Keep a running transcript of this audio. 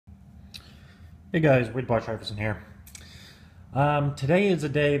Hey guys, Herbie here. Today is a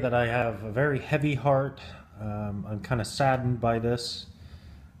day that I have a very heavy heart. I'm kind of saddened by this.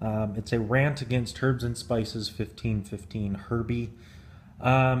 It's a rant against Herbs and Spices 1515 Herbie.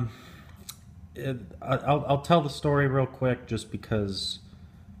 Um, I'll tell the story real quick just because,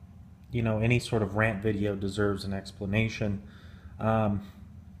 you know, any sort of rant video deserves an explanation.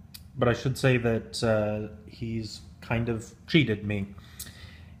 But I should say that he's kind of cheated me.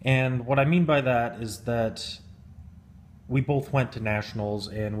 And what I mean by that is that we both went to nationals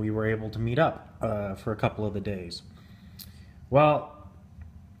and we were able to meet up for a couple of the days. Well,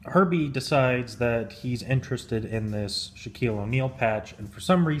 Herbie decides that he's interested in this Shaquille O'Neal patch, and for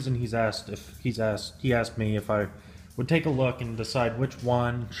some reason he asked me if I would take a look and decide which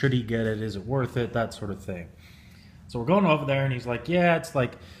one, should he get it, is it worth it, that sort of thing. So we're going over there and he's like, yeah, it's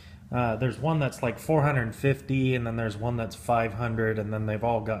like there's one that's like 450, and then there's one that's 500, and then they've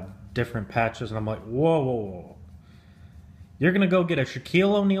all got different patches. And I'm like, whoa, whoa, whoa. You're going to go get a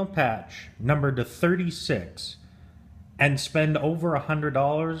Shaquille O'Neal patch numbered to 36 and spend over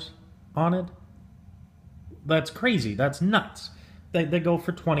 $100 on it? That's crazy. That's nuts. They go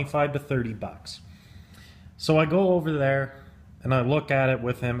for 25 to 30 bucks. So I go over there and I look at it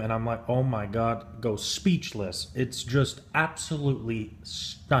with him and I'm like, oh my God, go speechless. It's just absolutely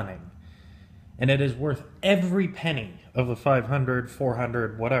stunning. And it is worth every penny of the 500,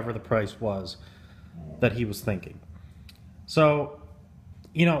 400, whatever the price was that he was thinking. So,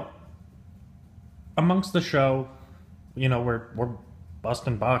 you know, amongst the show, you know, we're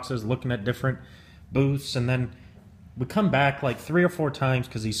busting boxes, looking at different booths, and then we come back like 3 or 4 times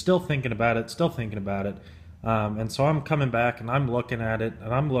because he's still thinking about it, and so I'm coming back and I'm looking at it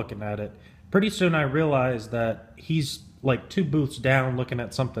and I'm looking at it. Pretty soon I realize that he's like 2 booths down looking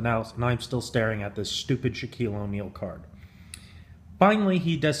at something else, and I'm still staring at this stupid Shaquille O'Neal card. Finally,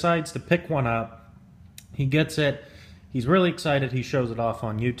 he decides to pick one up. He gets it. He's really excited. He shows it off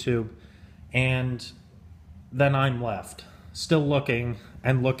on YouTube, and then I'm left, still looking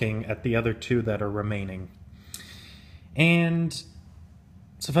and looking at the other 2 that are remaining. And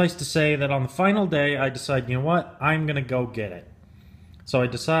suffice to say that on the final day, I decide, you know what, I'm going to go get it. So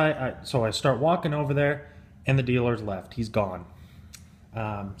I start walking over there, and the dealer's left. He's gone.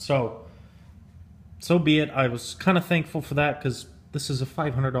 So be it. I was kind of thankful for that because this is a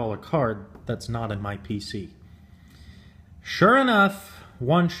 $500 card that's not in my PC. Sure enough,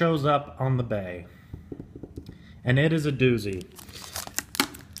 one shows up on the bay, and it is a doozy.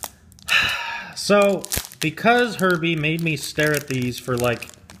 So, because Herbie made me stare at these for like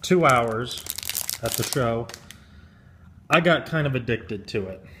 2 hours at the show, I got kind of addicted to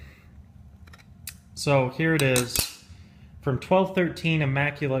it. So here it is, from 1213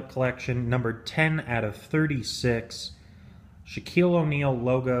 Immaculate Collection, numbered 10 out of 36, Shaquille O'Neal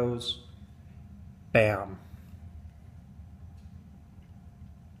logos, bam.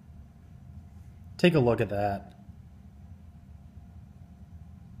 Take a look at that.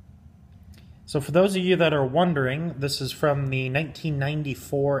 So for those of you that are wondering, this is from the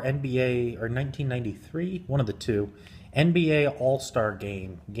 1994 NBA, or 1993, one of the 2, NBA All-Star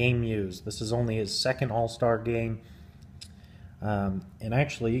game used. This is only his 2nd All-Star game. And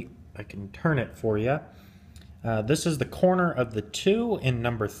actually, I can turn it for you. This is the corner of the 2 in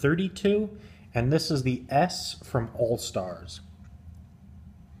number 32, and this is the S from All-Stars.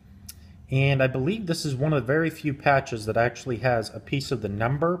 And I believe this is one of the very few patches that actually has a piece of the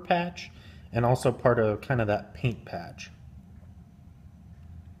number patch and also part of kind of that paint patch.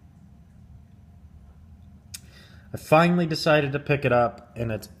 I finally decided to pick it up,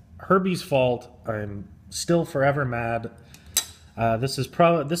 and it's Herbie's fault. I'm still forever mad. This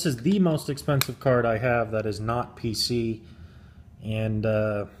is the most expensive card I have that is not PC, and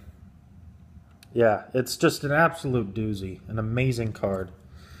yeah, it's just an absolute doozy, an amazing card.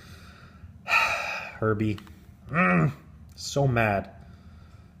 Herbie, so mad.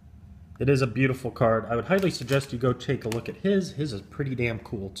 It is a beautiful card. I would highly suggest you go take a look at his. His is pretty damn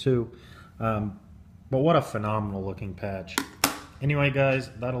cool too. But what a phenomenal looking patch. Anyway,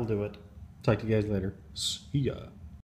 guys, that'll do it. Talk to you guys later. See ya.